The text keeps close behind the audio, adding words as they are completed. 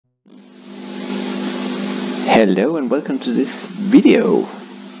Hello and welcome to this video.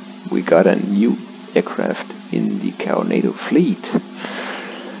 We got a new aircraft in the CARENADO fleet.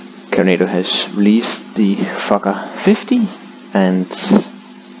 CARENADO has released the Fokker 50 and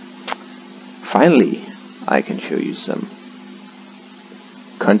finally I can show you some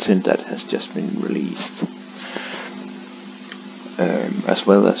content that has just been released. As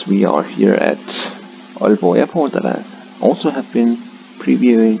well as we are here at Aalborg Airport that I also have been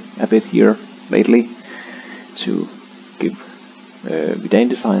previewing a bit here lately to give Vidane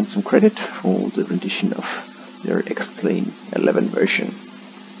Design some credit for the rendition of their X-Plane 11 version.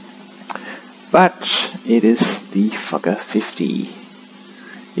 But it is the Fokker 50.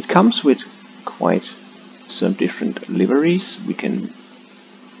 It comes with quite some different liveries. We can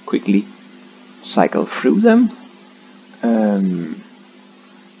quickly cycle through them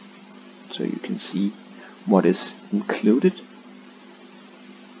so you can see what is included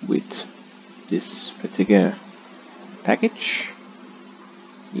with this particular package,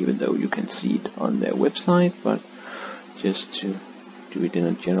 even though you can see it on their website, but just to do it in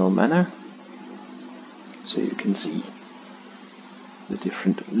a general manner so you can see the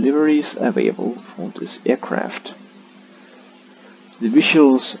different liveries available for this aircraft. The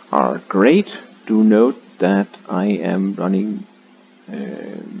visuals are great. Do note that I am running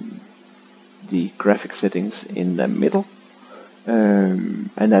the graphic settings in the middle,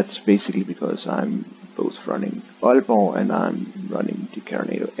 and that's basically because I'm both running Aalborg and I'm running the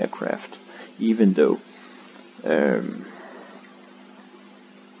CARENADO aircraft, even though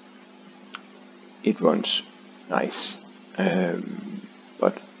it runs nice,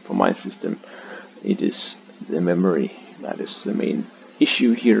 but for my system it is the memory that is the main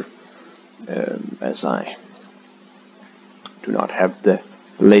issue here, as I do not have the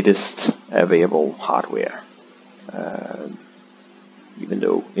latest available hardware, even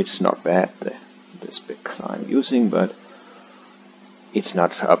though it's not bad, the specs I'm using, but it's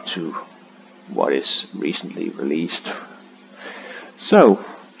not up to what is recently released. So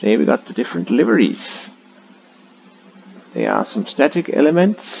there we got the different liveries. There are some static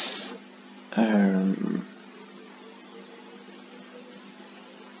elements, the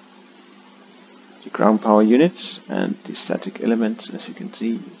ground power units and the static elements, as you can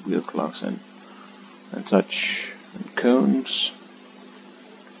see, wheel clocks and such, and cones.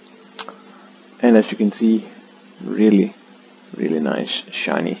 And as you can see, really nice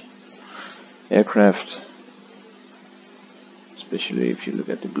shiny aircraft, especially if you look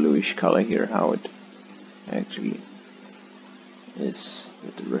at the bluish color here, how it actually is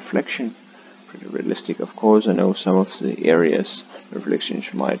with the reflection. Pretty realistic, of course. I know some of the areas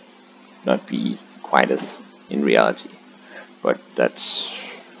reflections might not be quite as in reality, but that's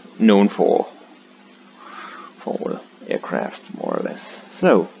known for aircraft, more or less.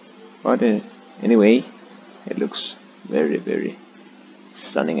 So, but anyway, it looks very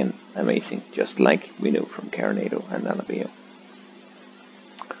stunning and amazing, just like we know from CARENADO and Alabeo.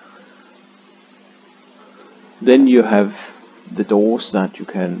 Then you have the doors that you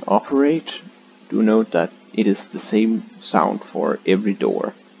can operate. Do note that it is the same sound for every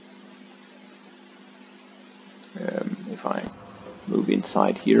door. If I move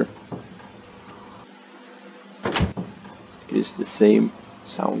inside here, it is the same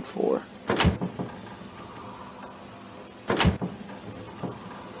sound for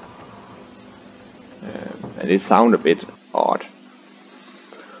and it sounds a bit odd.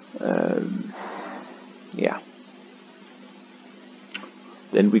 Yeah.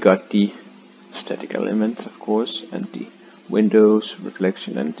 Then we got the static elements, of course, and the windows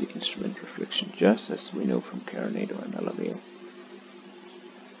reflection and the instrument reflection, just as we know from CARENADO and Alabeo.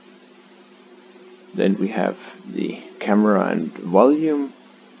 Then we have the camera and volume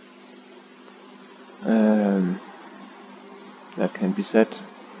that can be set.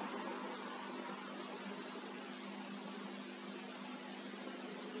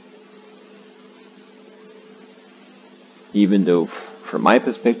 Even though, from my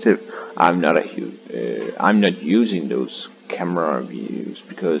perspective, I'm not using those camera views,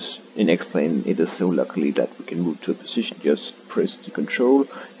 because in X-Plane it is so luckily that we can move to a position, just press the control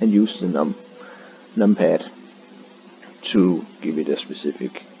and use the numpad to give it a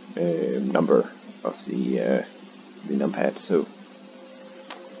specific number of the numpad. So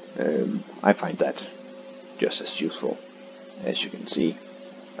I find that just as useful. As you can see,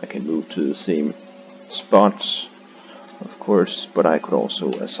 I can move to the same spots, of course, but I could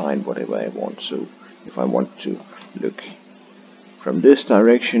also assign whatever I want. So if I want to look from this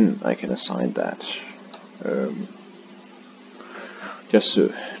direction, I can assign that. Just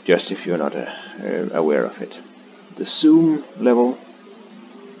if you're not aware of it. The zoom level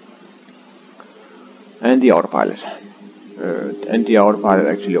and the autopilot. And the autopilot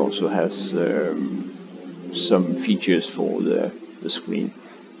actually also has some features for the screen.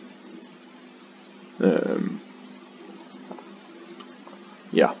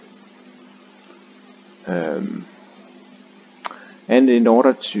 Yeah. And in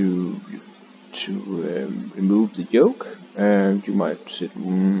order to remove the yoke, you might say,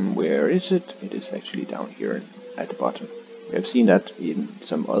 where is it? It is actually down here at the bottom. We have seen that in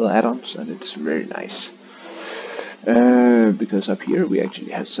some other add-ons, and it's very nice. Because up here we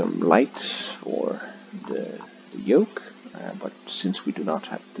actually have some light for the yoke, but since we do not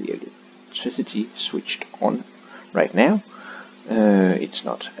have the electricity switched on right now, it's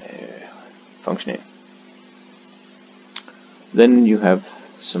not functioning. Then you have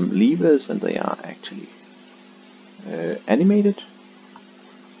some levers, and they are actually animated.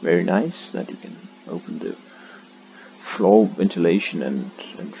 Very nice that you can open the floor ventilation and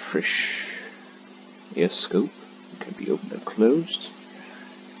fresh air scope. It can be opened and closed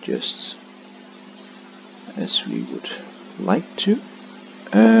just as we would like to.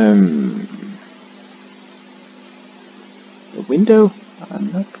 The window,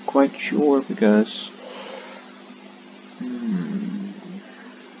 I'm not quite sure because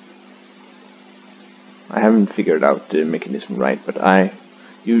I haven't figured out the mechanism right, but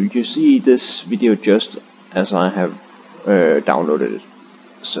you see this video just as I have downloaded it,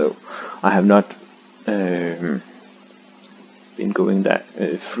 so I have not been going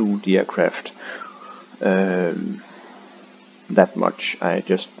through the aircraft that much. I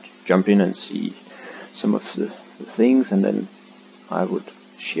just jump in and see some of the things, and then I would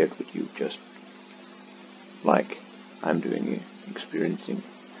share it with you just like I'm doing experiencing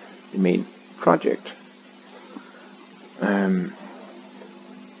the main project.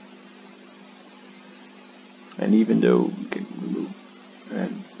 And even though we can remove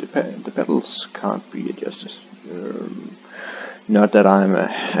the pedals can't be adjusted, not that I'm a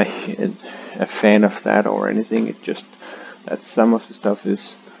fan of that or anything, it's just that some of the stuff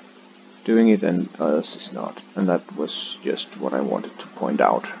is doing it and others is not, and that was just what I wanted to point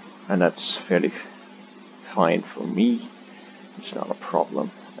out, and that's fairly fine for me. It's not a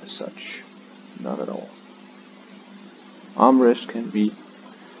problem as such, not at all. Armrest can be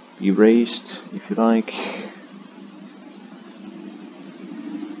raised if you like,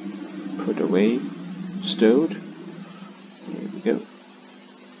 put away, stowed. Here we go.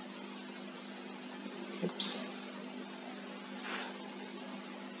 Oops.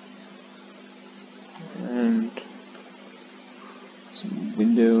 And some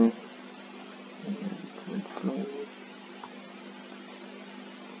window and floor.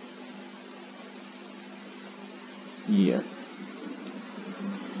 Yeah.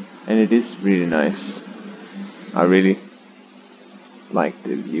 And it is really nice. I really like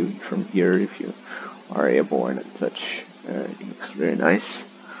the view from here if you are airborne and such. It looks very nice.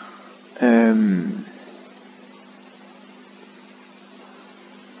 And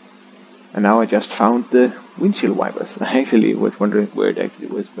now I just found the windshield wipers. I actually was wondering where it actually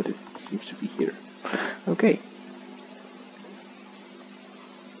was, but it seems to be here. Okay.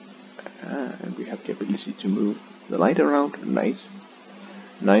 And we have the ability to move the light around.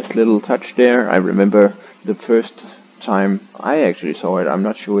 Nice little touch there. I remember the first time I actually saw it. I'm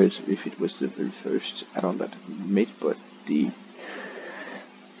not sure if it was the very first add-on that made, but the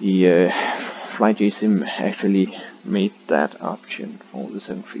FlyJSim actually made that option for the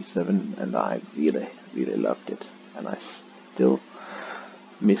 737, and I really loved it, and I still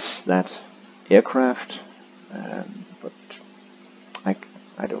miss that aircraft, but I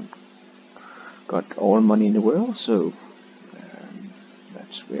don't got all money in the world, so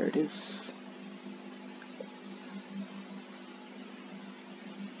that's where it is.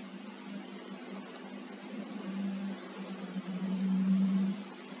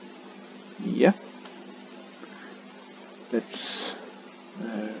 Yeah, let's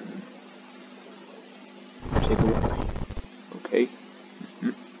take a look. Okay,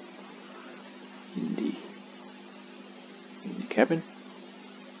 in the cabin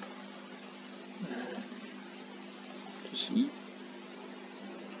to see,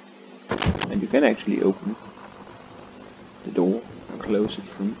 and you can actually open the door and close it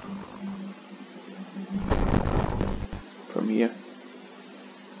from here.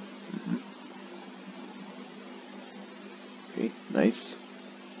 Okay, nice.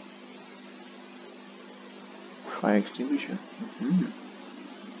 Fire extinguisher.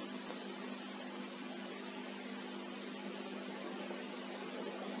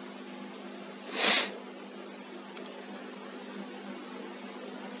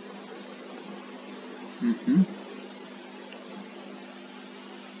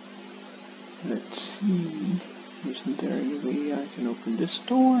 Let's see. Isn't there any way I can open this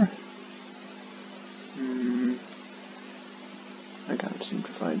door? I can't seem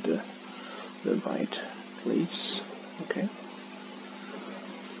to find the right place. Okay.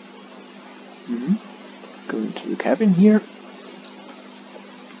 Go into the cabin here.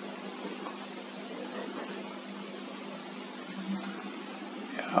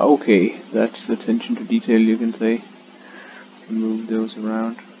 Okay, that's attention to detail, you can say. Move those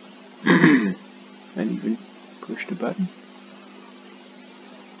around. And even push the button.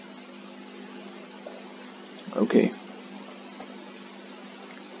 Okay.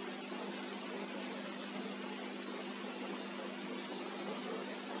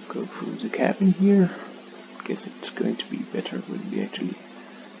 Go through the cabin here. Guess it's going to be better when we actually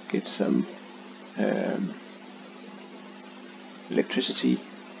get some electricity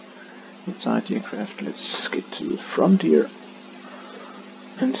inside the aircraft. Let's get to the front here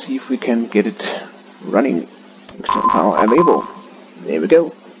and see if we can get it running. External power available. There we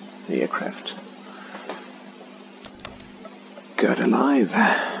go. The aircraft got alive.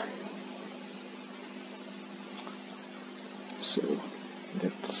 So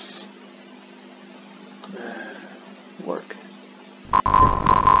let's work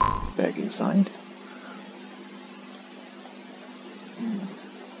back inside.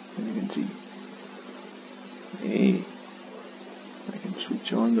 And you can see, hey, I can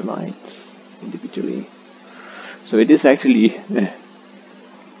switch on the lights individually. So it is actually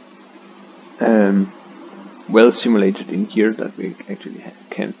well simulated in here that we actually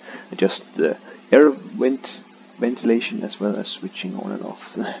can adjust the air ventilation as well as switching on and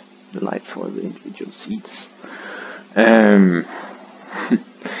off the light for the individual seats.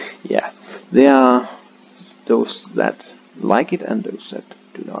 Yeah, there are those that like it and those that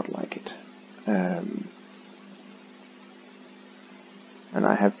do not like it. And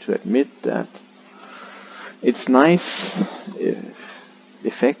I have to admit that it's nice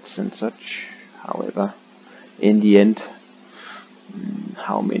effects and such. However, in the end,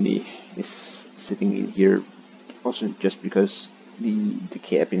 how many is sitting in here? Also, just because the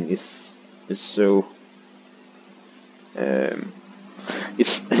cabin is so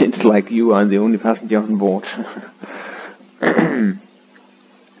it's like you are the only passenger on board.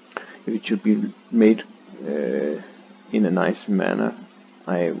 It should be made in a nice manner.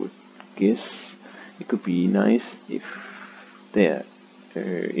 I would guess it could be nice if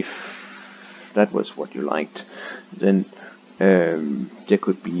that was what you liked, then there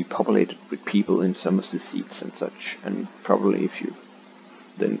could be populated with people in some of the seats and such, and probably if you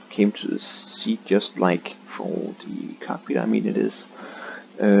then came to the seat just like for the cockpit, I mean it is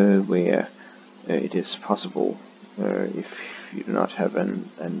where it is possible if you do not have an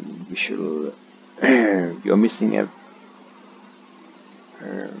visual you're missing a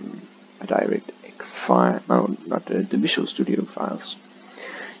DirectX file, no, not the Visual Studio files.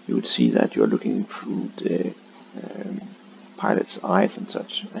 You would see that you're looking through the pilot's eyes and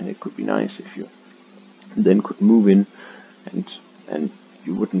such, and it could be nice if you then could move in and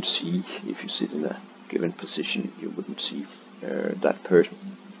you wouldn't see, if you sit in a given position, you wouldn't see that person.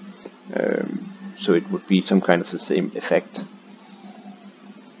 So it would be some kind of the same effect,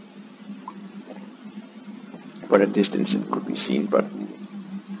 but at distance it could be seen. But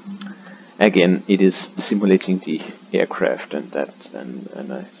again, it is simulating the aircraft, and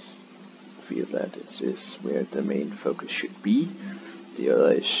I feel that it is where the main focus should be. The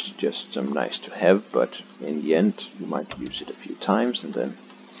other is just some nice to have, but in the end you might use it a few times and then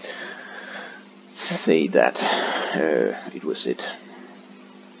say that it was it.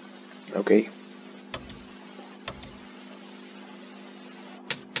 Okay.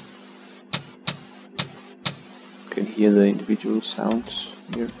 You can hear the individual sounds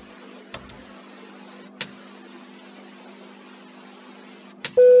here.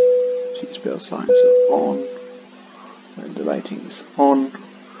 Seatbelt signs are on, and the lighting is on.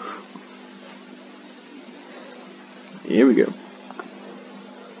 Here we go.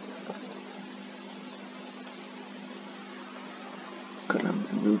 Gonna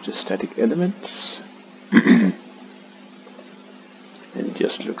remove the static elements. And it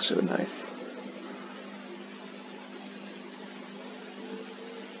just looks so nice.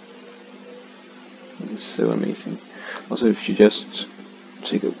 It is so amazing. Also, if you just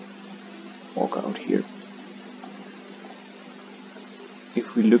take a walk out here,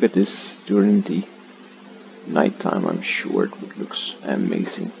 if we look at this during the nighttime, I'm sure it would look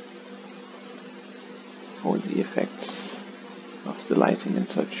amazing for the effects of the lighting and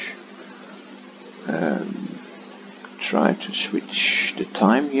such. Try to switch the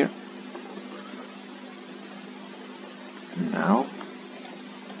time here. Now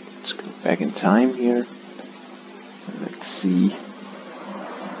Let's go back in time here. Let's see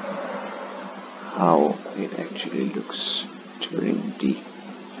how it actually looks during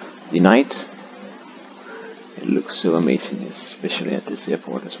the night. It looks so amazing, especially at this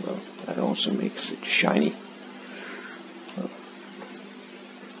airport as well. That also makes it shiny. So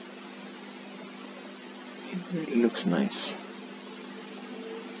it really looks nice.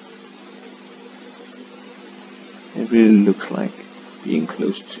 It really looks like being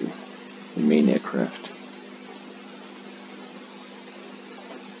close to the main aircraft.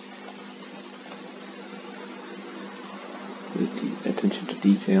 The attention to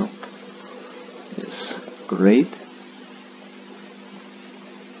detail is great.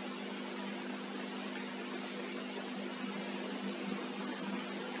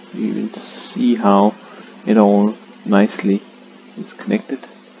 You even see how it all nicely is connected.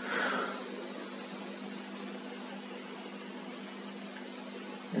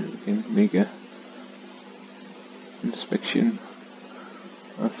 And we can make a inspection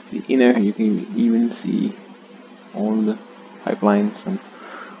of the inner. You can even see all the pipelines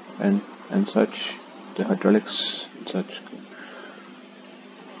and such, the hydraulics and such.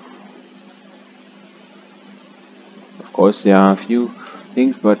 Of course there are a few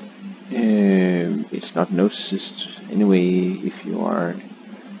things, but it's not noticed anyway if you are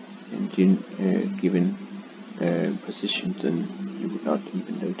in given position, then you would not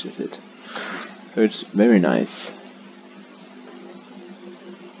even notice it. So it's very nice.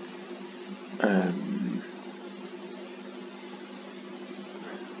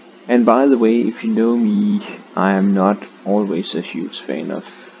 And by the way, if you know me, I am not always a huge fan of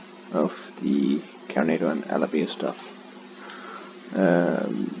the CARENADO and Alabeo stuff.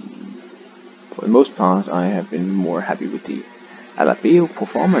 For the most part, I have been more happy with the Alabeo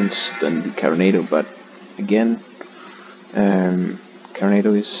performance than the CARENADO, but again,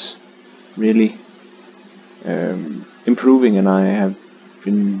 CARENADO is really improving, and I have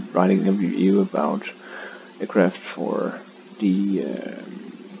been writing a review about aircraft for the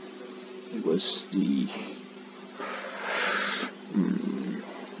it was the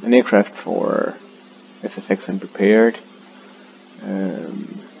an aircraft for FSX Unprepared.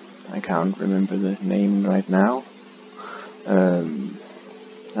 I can't remember the name right now.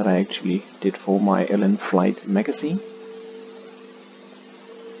 That I actually did for my LN Flight magazine,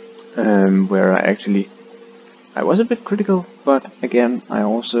 where I was a bit critical, but again I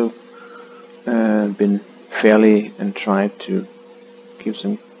also been fairly and tried to give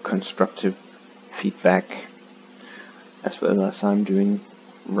some constructive feedback, as well as I'm doing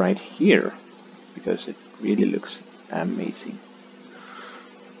right here, because it really looks amazing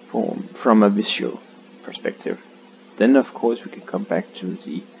from a visual perspective. Then of course we can come back to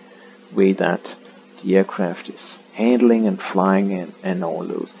the way that the aircraft is handling and flying and all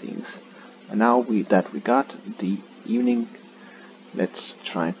those things. And now that we got the evening, let's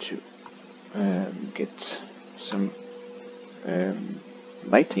try to get some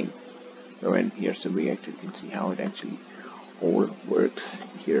lighting going here, so we actually can see how it actually all works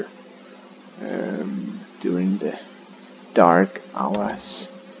here during the dark hours.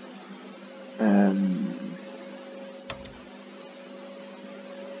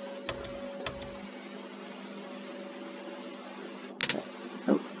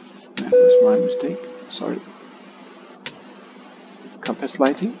 Oh, that was my mistake. Sorry. Compass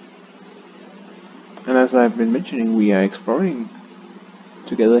lighting. And as I've been mentioning, we are exploring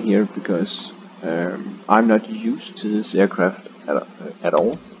together here because I'm not used to this aircraft at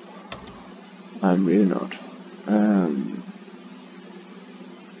all. I'm really not.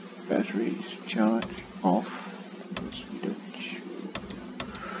 Batteries charge off. We don't.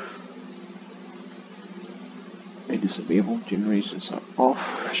 It is available. Generators are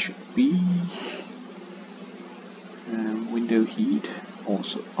off. Should be. Window heat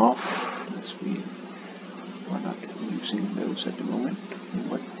also off. As we are not using those at the moment.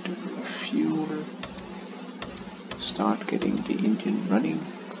 What do fuel? Start getting the engine running,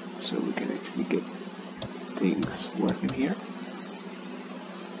 so we can actually get things working here.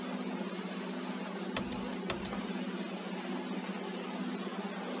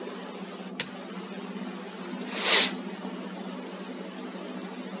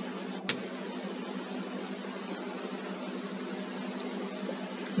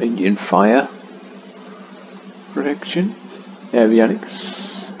 Engine fire protection, avionics.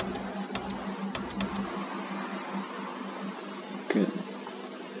 Can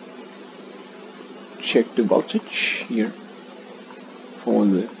check the voltage here for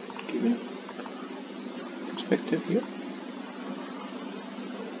the given perspective here.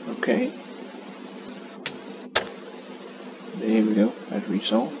 Okay. There we go,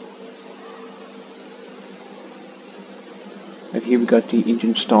 battery's on. And here we got the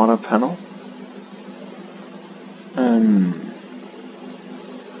engine starter panel. And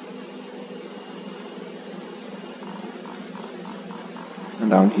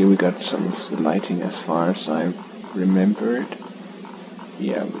down here we got some of the lighting as far as I remembered.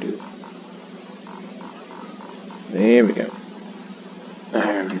 Yeah, we do. There we go.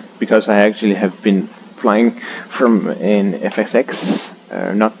 Because I actually have been flying from an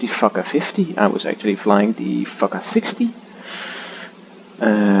FSX, not the Fokker 50, I was actually flying the Fokker 60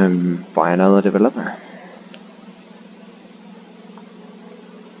 by another developer.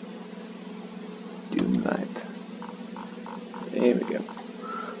 Doomlight. There we go.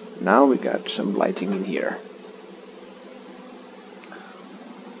 Now we got some lighting in here.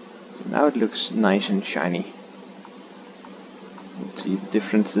 So now it looks nice and shiny. See the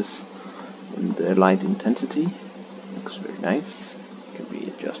differences in the light intensity. Looks very nice. Can be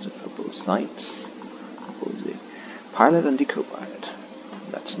adjusted for both sides, for both the pilot and the co-pilot.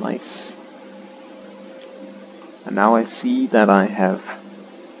 That's nice. And now I see that I have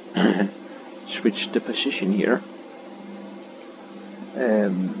switched the position here.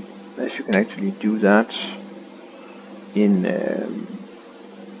 As you can actually do that in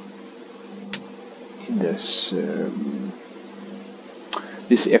this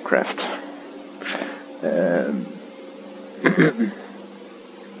this aircraft. And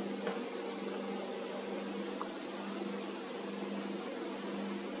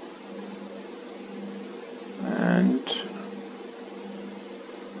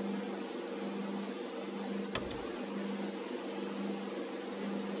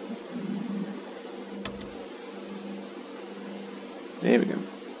there we go.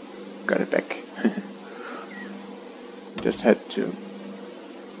 Got it back. Just had to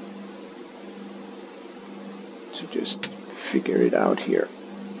just figure it out here,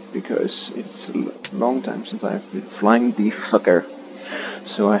 because it's a long time since I've been flying the Fokker,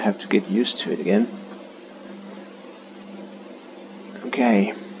 so I have to get used to it again.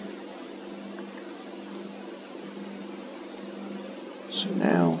 Okay. So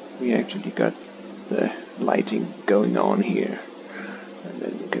now we actually got the lighting going on here, and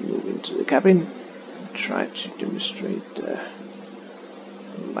then we can move into the cabin and try to demonstrate the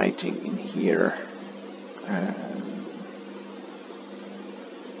lighting in here.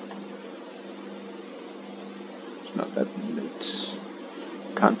 It's not that lit,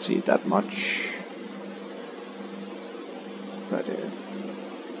 can't see it that much, but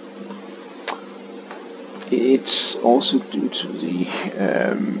it's also due to the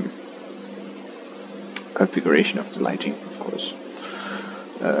configuration of the lighting, of course.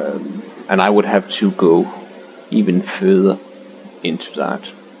 And I would have to go even further into that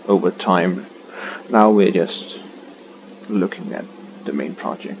over time. Now we're just looking at the main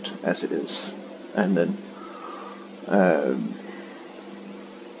project as it is, and then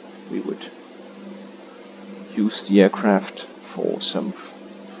we would use the aircraft for some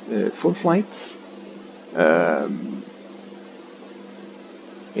full flights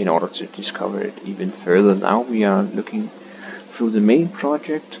in order to discover it even further. Now we are looking through the main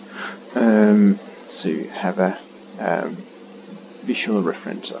project, so you have a visual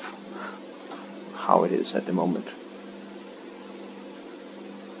reference of how it is at the moment.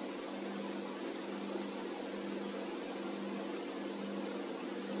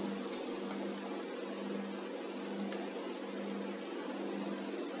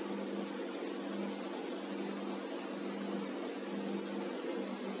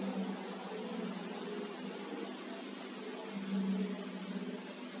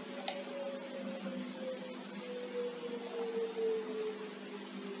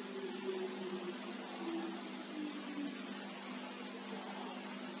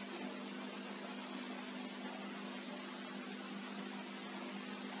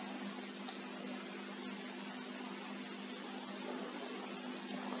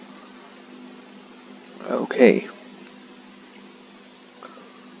 Okay.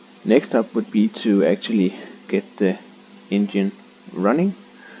 Next up would be to actually get the engine running,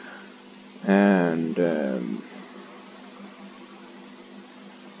 and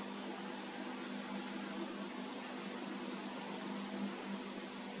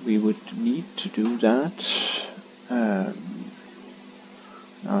we would need to do that. Now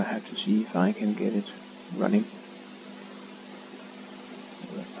I have to see if I can get it running.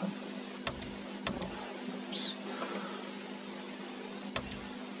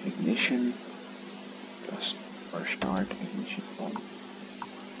 Ignition, just or start ignition on.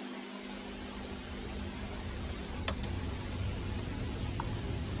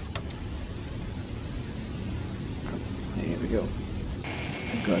 There we go.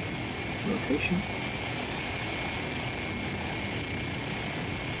 I've got rotation.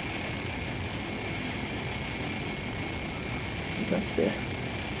 like the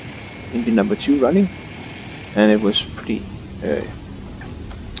engine number 2 running, and it was pretty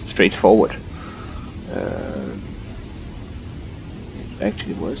straightforward. It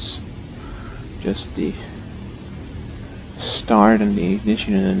actually was just the start and the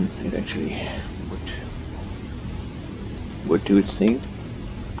ignition, and it actually would do its thing.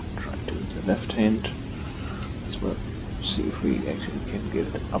 Try to do the left hand as well. See if we actually can get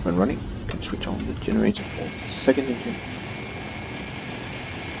it up and running. Can switch on the generator for the second engine.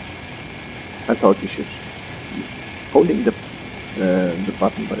 I thought you should be holding the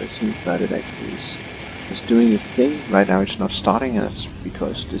button, but it seems that it actually is doing its thing. Right now it's not starting, and that's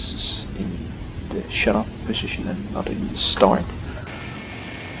because this is in the shut off position and not in the start.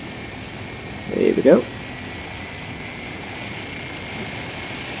 There we go.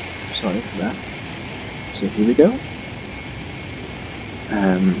 Sorry for that. So here we go.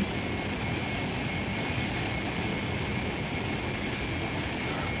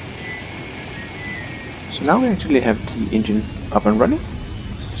 So now we actually have the engine up and running.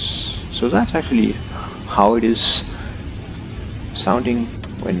 So that's actually how it is sounding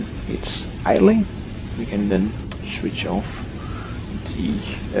when it's idling. We can then switch off the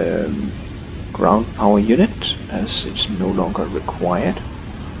ground power unit, as it's no longer required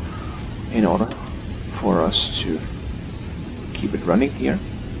in order for us to keep it running here.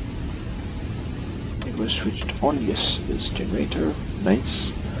 It was switched on. Yes, this generator.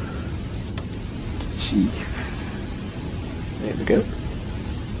 Nice. See. There we go.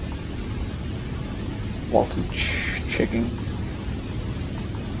 Voltage checking.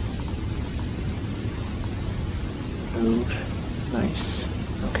 Load. Nice.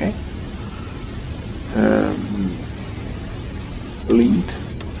 Okay. Bleed.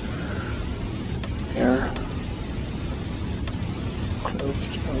 Air.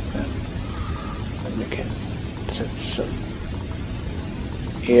 Closed. Open. And we can set some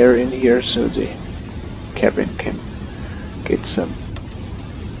air in here so the cabin can get some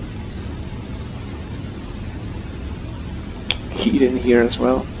heat in here as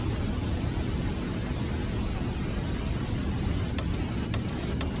well.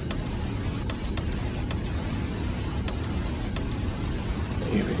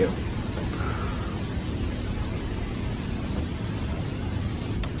 Here we go.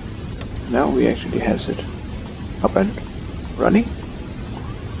 Now we actually has it up and running.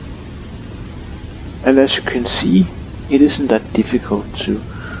 And as you can see, it isn't that difficult to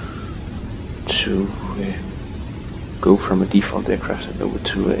go from a default aircraft and over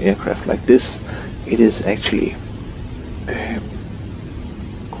to an aircraft like this. It is actually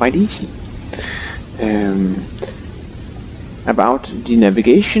quite easy. About the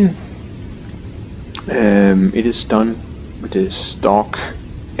navigation, it is done with the stock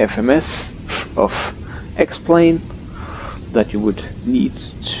FMS of X-Plane that you would need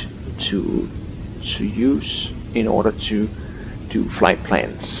to use in order to do flight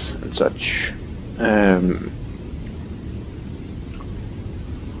plans and such.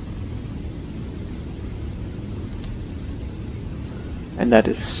 And that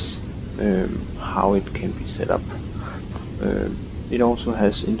is how it can be set up. It also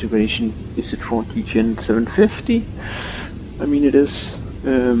has integration. Is it for the Gen 750? I mean, it is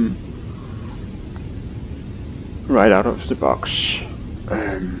right out of the box.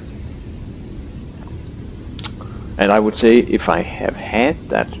 And I would say if I have had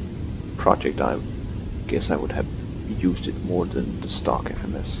that project, I guess I would have used it more than the stock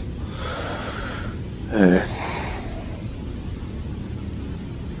FMS.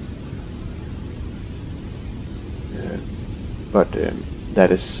 But that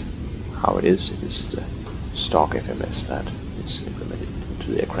is how it is. It is the stock FMS that is implemented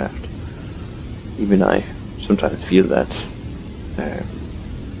into the aircraft. Even I sometimes feel that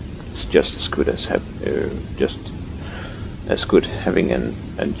it's just as good as having an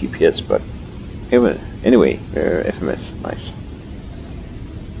GPS. But anyway, FMS, nice.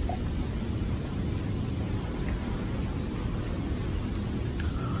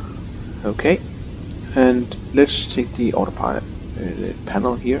 Okay. And let's take the autopilot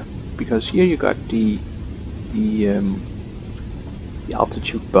panel here, because here you got the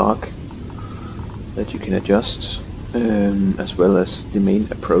altitude bar that you can adjust, as well as the main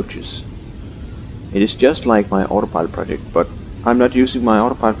approaches. It is just like my autopilot project, but I'm not using my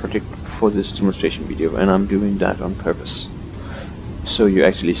autopilot project for this demonstration video, and I'm doing that on purpose, so you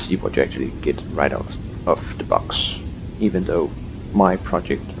actually see what you actually get right out of the box, even though my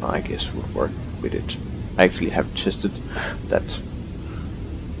project, I guess, would work with it. I actually have tested that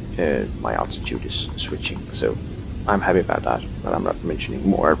my altitude is switching, so I'm happy about that, but I'm not mentioning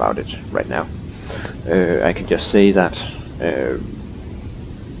more about it right now. I can just say that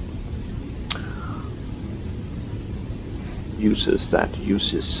users that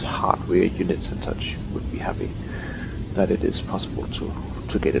uses hardware units and such would be happy that it is possible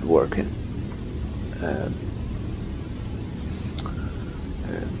to get it working. Um,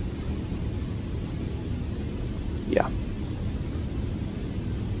 yeah,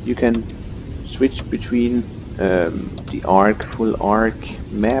 you can switch between the full arc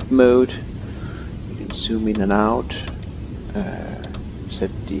map mode. You can zoom in and out, set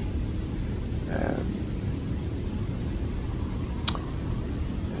the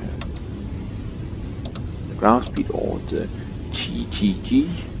ground speed or the TTG,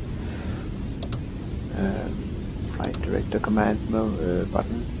 flight director command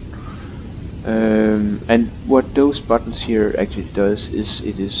button. And what those buttons here actually does is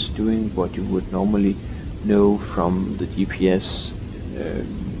it is doing what you would normally know from the GPS,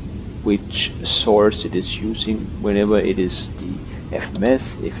 which source it is using whenever it is the FMS,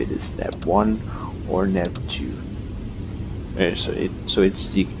 if it is nav1 or nav2. So it's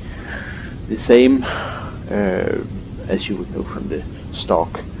the same as you would know from the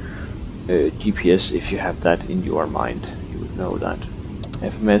stock GPS. If you have that in your mind, you would know that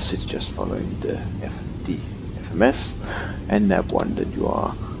FMS is just following the FMS, and nav1 that you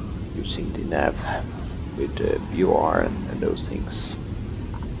are using the nav with BOR and those things.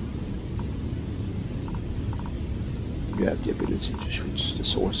 You have the ability to switch the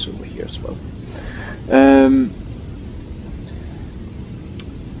source over here as well.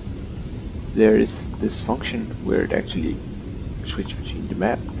 There is this function where it actually switches between the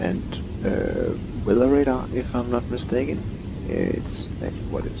map and weather radar, if I'm not mistaken. It's actually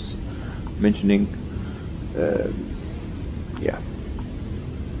what it's mentioning. Yeah,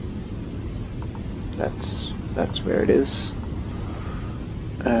 that's where it is.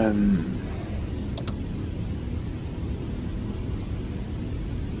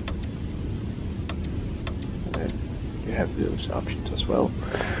 You have those options as well.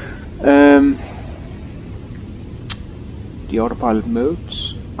 The autopilot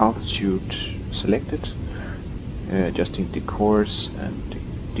modes, altitude selected, adjusting the course, and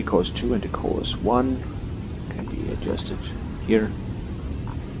the course 2 and the course 1 can be adjusted here.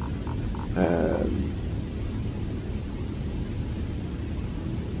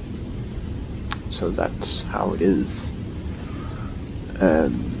 So that's how it is.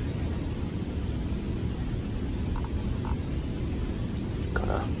 I'm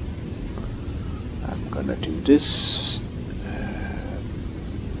gonna do this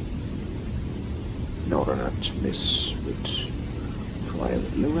in order not to mess with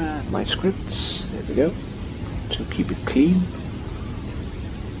my scripts. There we go, to keep it clean.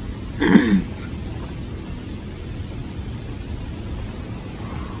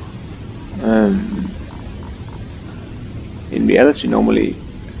 In reality, normally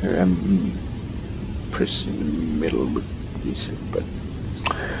I'm pressing the middle with reset, but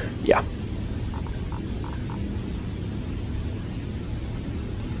yeah.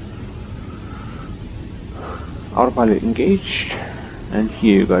 Autopilot engaged, and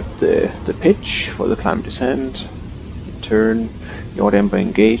here you got the pitch for the climb descent, the turn, yaw damper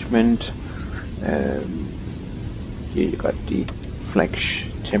engagement. Here you got the flex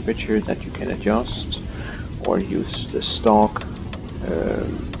temperature that you can adjust, or use the stock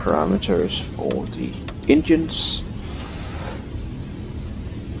parameters for the engines.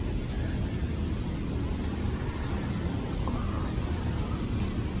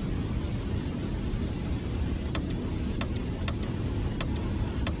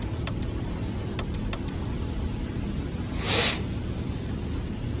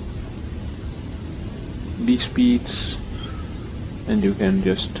 These speeds, and you can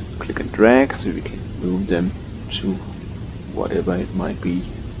just click and drag so you can move them to whatever it might be.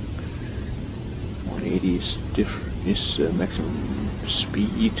 180 is maximum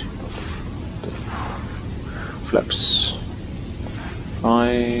speed of the flaps.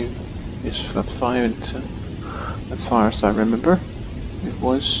 5 is flap 5 and 10, as far as I remember. It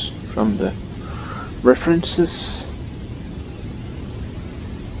was from the references.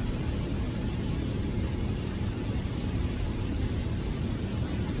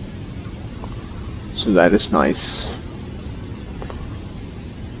 So that is nice.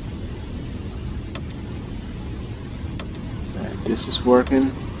 And this is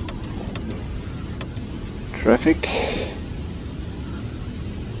working. Traffic.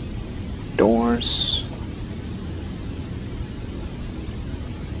 Doors.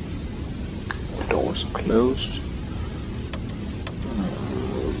 The doors are closed.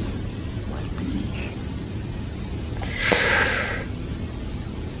 Might be.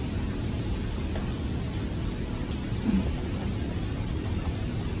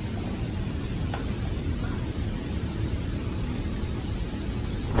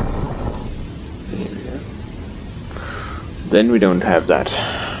 then we don't have that.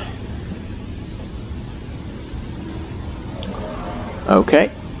 Okay.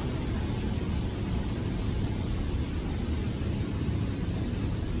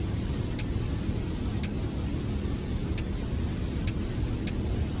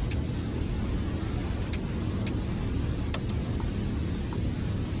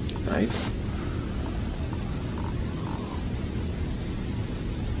 Nice.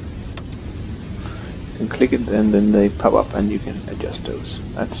 You can click it and then they pop up and you can adjust those.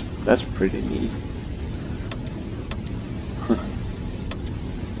 That's pretty neat.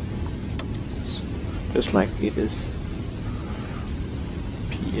 Just like it is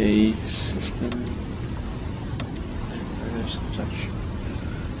PA system. Touch.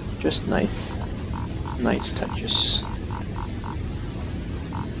 Just nice touches.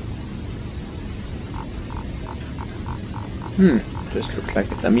 Just looks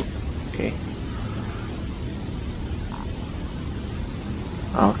like a dummy. Okay.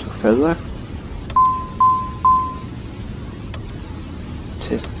 Auto feather.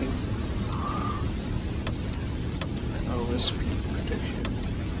 Testing. Overspeed protection.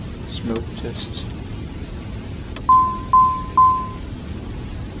 Smoke test.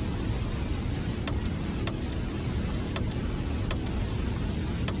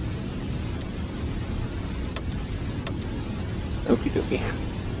 Okie dokie.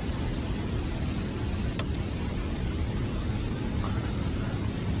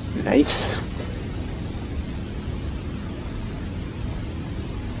 Nice.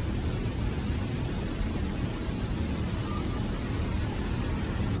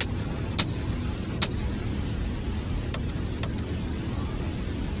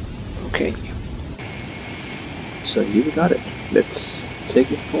 Okay. So here we got it. Let's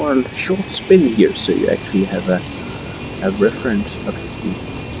take it for a short spin here so you actually have a reference of the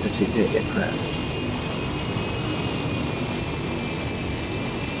particular aircraft.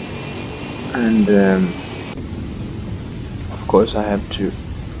 And of course I have to,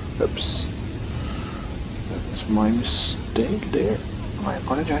 oops, that was my mistake there, I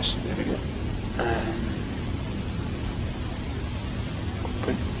apologize, there we go.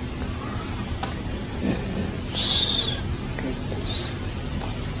 Open, let's get this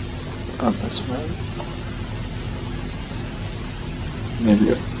up as well. There we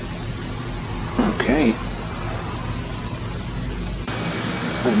go. Okay.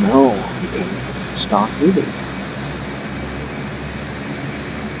 And now we can start moving.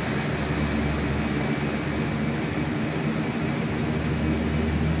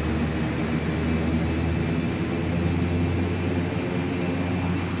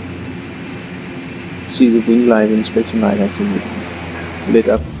 See the wing light inspection light actually lit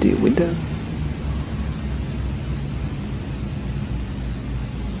up the window.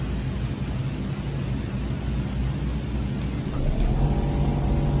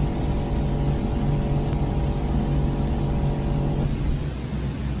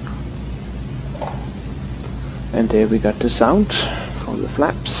 And there we got the sound from the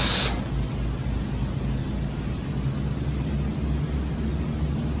flaps.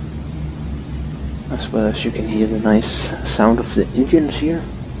 As well as you can hear the nice sound of the engines here.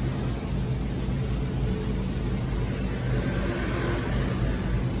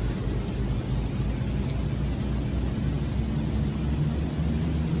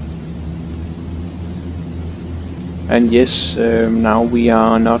 And yes, now we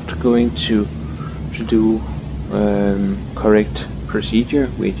are not going to do correct procedure.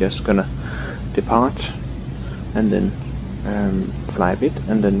 We're just gonna depart and then fly a bit,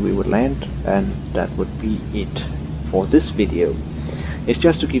 and then we would land, and that would be it for this video. It's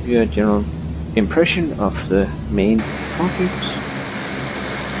just to give you a general impression of the main project.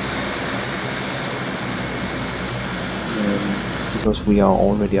 Because we are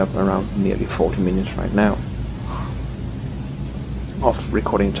already up around nearly 40 minutes right now of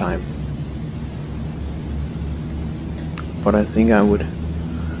recording time. But I think I would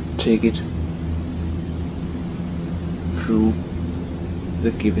take it through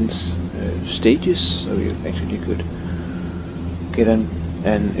the given stages, so you actually could get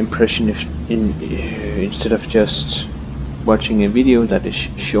an impression if instead of just watching a video that is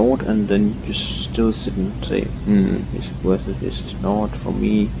short and then just still sit and say, is it worth it, is it not for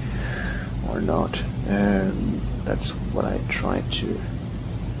me or not. That's what I try to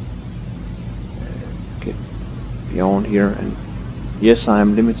get beyond here. And yes, I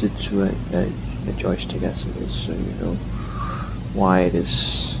am limited to a joystick as it is, so you know why it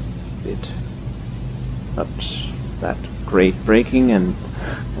is a bit not that great braking and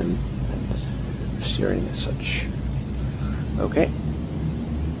steering as such. Okay,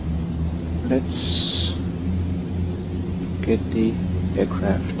 let's get the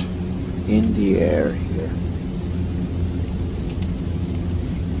aircraft in the air here.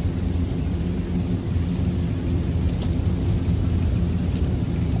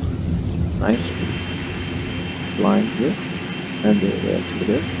 Nice flying here, and there to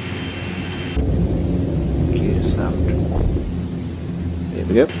there. Gears out. There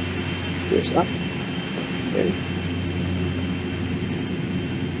we go. Gears up. Ready.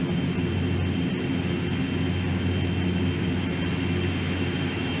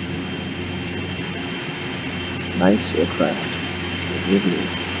 Nice aircraft.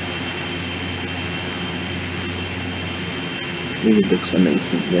 Really looks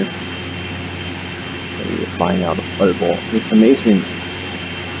amazing here. We're flying out of Aalborg. It's amazing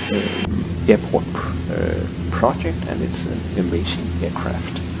airport project, and it's an amazing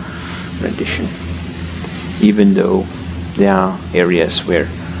aircraft rendition. Even though there are areas where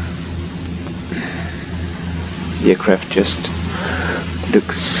the aircraft just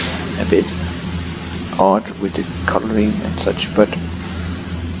looks a bit odd with the coloring and such, but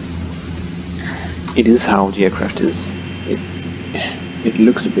it is how the aircraft is. It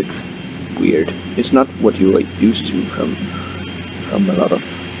looks a bit weird. It's not what you are used to from a lot of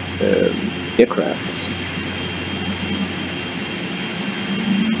aircrafts.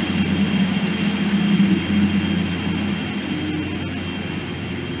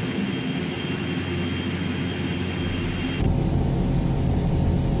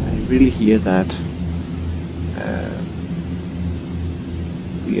 I really hear that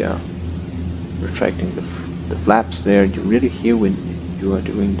we are retracting the flaps there. You really hear when you are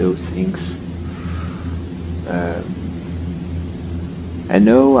doing those things. I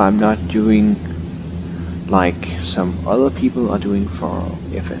know I'm not doing like some other people are doing for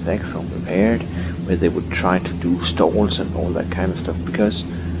FSX or Prepared, where they would try to do stalls and all that kind of stuff, because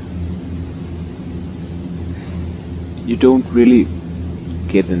you don't really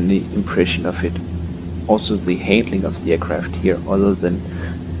get any impression of it. Also the handling of the aircraft here, other than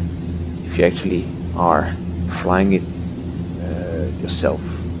if you actually are flying it yourself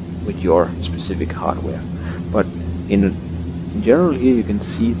with your specific hardware. But in general here you can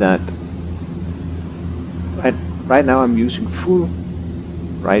see that right now I'm using full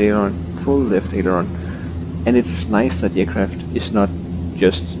right aileron, full left aileron, and it's nice that the aircraft is not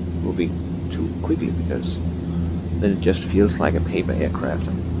just moving too quickly, because then it just feels like a paper aircraft,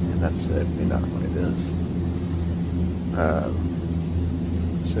 and that's really not what it is.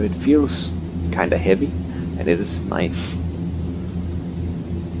 So it feels kind of heavy, and it is nice.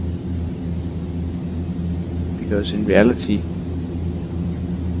 Because in reality,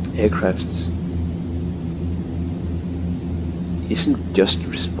 aircrafts isn't just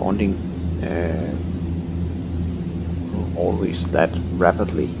responding always that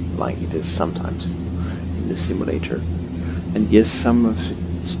rapidly like it is sometimes in the simulator. And yes, some of it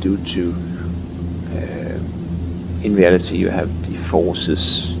is due to in reality you have the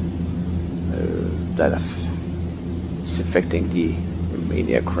forces that is affecting the main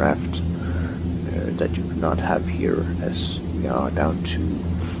aircraft that you cannot have here, as we are down to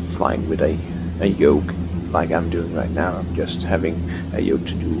flying with a yoke like I'm doing right now. I'm just having a yoke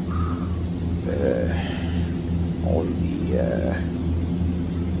to do all the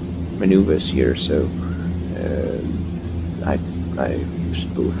maneuvers here, so I use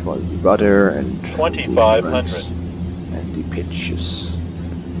both for the rudder and 2500 and the pitch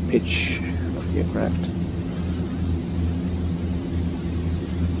of the aircraft.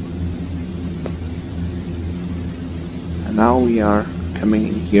 And now we are coming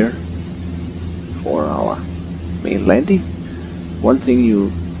in here for our main landing. One thing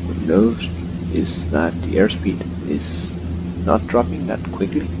you would note is that the airspeed is not dropping that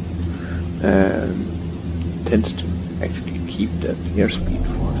quickly. Tends to actually keep that airspeed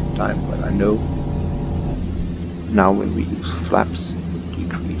for some time, but I know now when we use flaps it will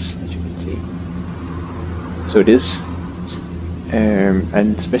decrease, as you can see. So it is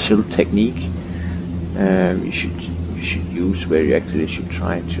a special technique you should use, where you actually should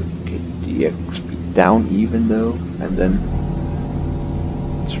try to get the airspeed down even though, and then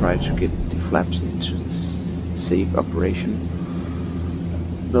try to get the flaps into safe operation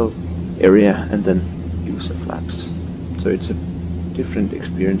area, and then use the flaps. So it's a different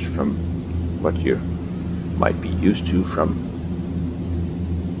experience from what you might be used to from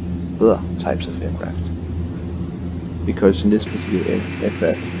other types of aircraft. Because in this particular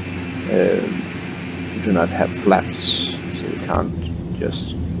aircraft you do not have flaps, so you can't just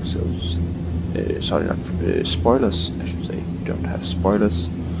use those, sorry, not spoilers, I should say. You don't have spoilers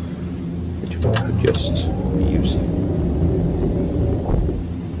that you could just be using.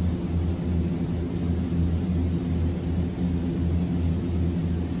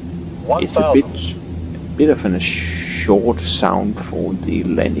 It's a bit of a short sound for the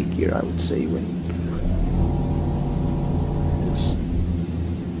landing gear, I would say, when it's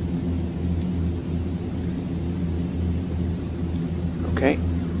okay.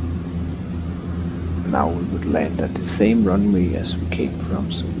 Now we would land at the same runway as we came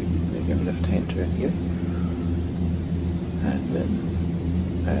from, so we make a left-hand turn here, and then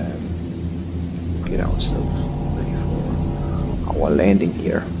get ourselves ready for our landing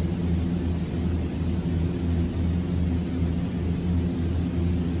here.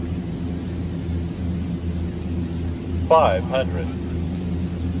 $500.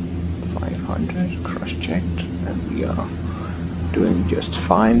 500, cross-checked, and we are doing just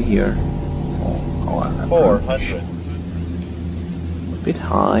fine here. Our approach. 400. A bit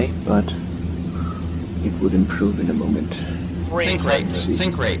high, but it would improve in a moment. Sink rate,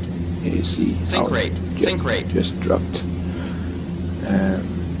 sink rate. Here you see Sink rate, sink rate. Just dropped.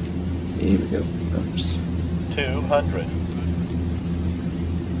 Here we go. Oops. 200.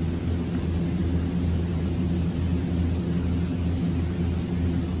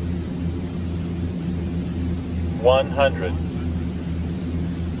 100.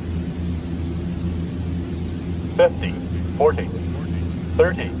 50, 40,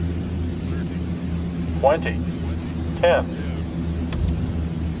 30, 20, 10.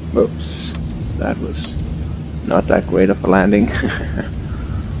 Oops, that was not that great of a landing.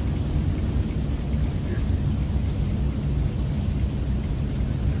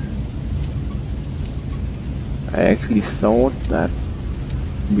 I actually thought that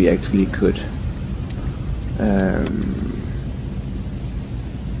we actually could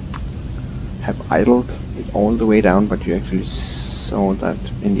have idled it all the way down, but you actually saw that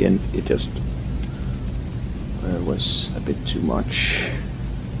in the end it just was a bit too much.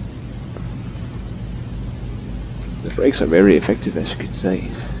 The brakes are very effective, as you could say,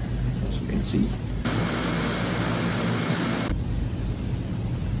 as you can see.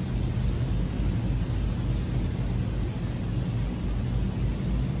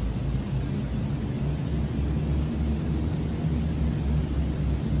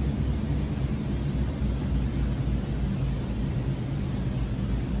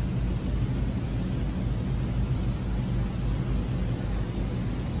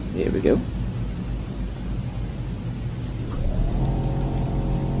 Here we go.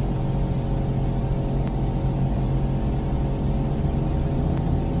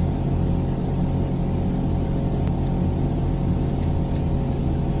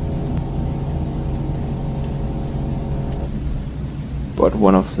 But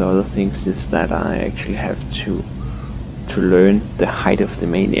one of the other things is that I actually have to learn the height of the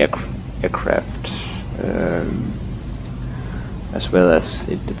main aircraft. As well as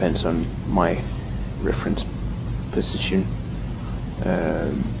it depends on my reference position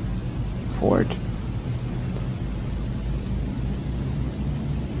for it.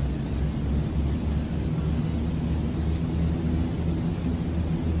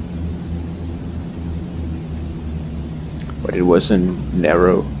 But it was a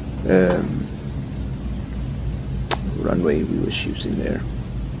narrow runway we was using there.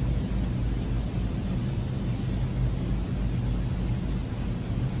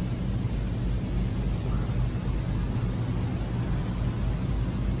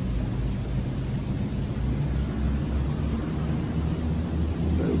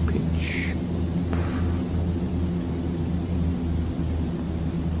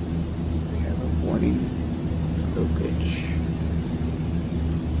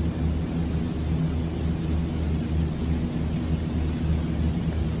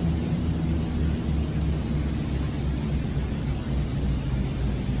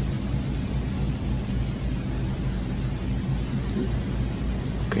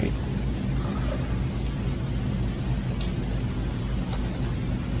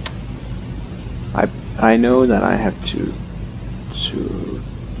 I know that I have to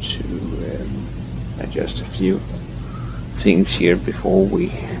adjust a few things here before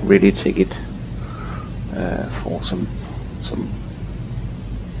we really take it for some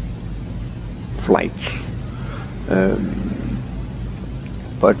flights.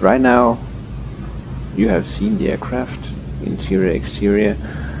 But right now you have seen the aircraft, interior, exterior,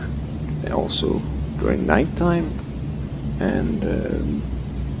 and also during night time, and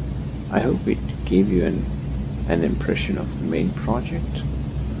I hope it gave you an impression of the main project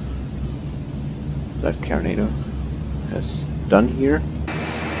that CARENADO has done here.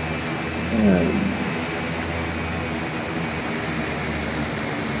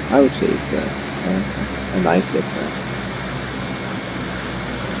 I would say it's a nice aircraft.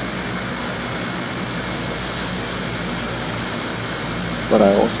 but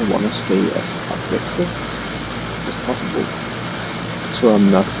I also want to stay as objective as possible. So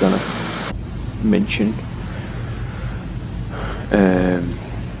I'm not gonna mention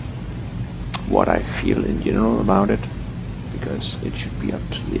what I feel in general about it, because it should be up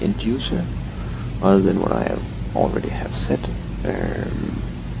to the end user, other than what I have already have said.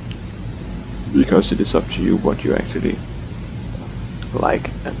 Because it is up to you what you actually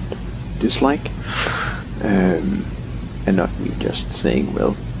like and dislike, and not me just saying,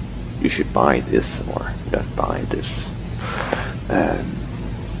 well, you should buy this or not buy this.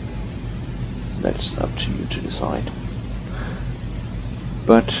 That's up to you to decide.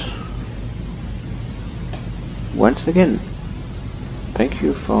 But once again, thank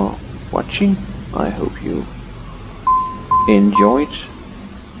you for watching. I hope you enjoyed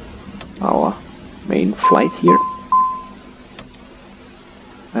our main flight here,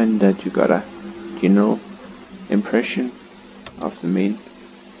 and that you got a general impression of the main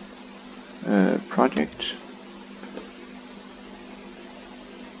project,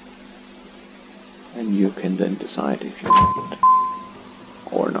 and you can then decide if you like it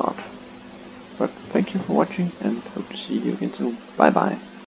or not. But thank you for watching, and hope to see you again soon. Bye bye.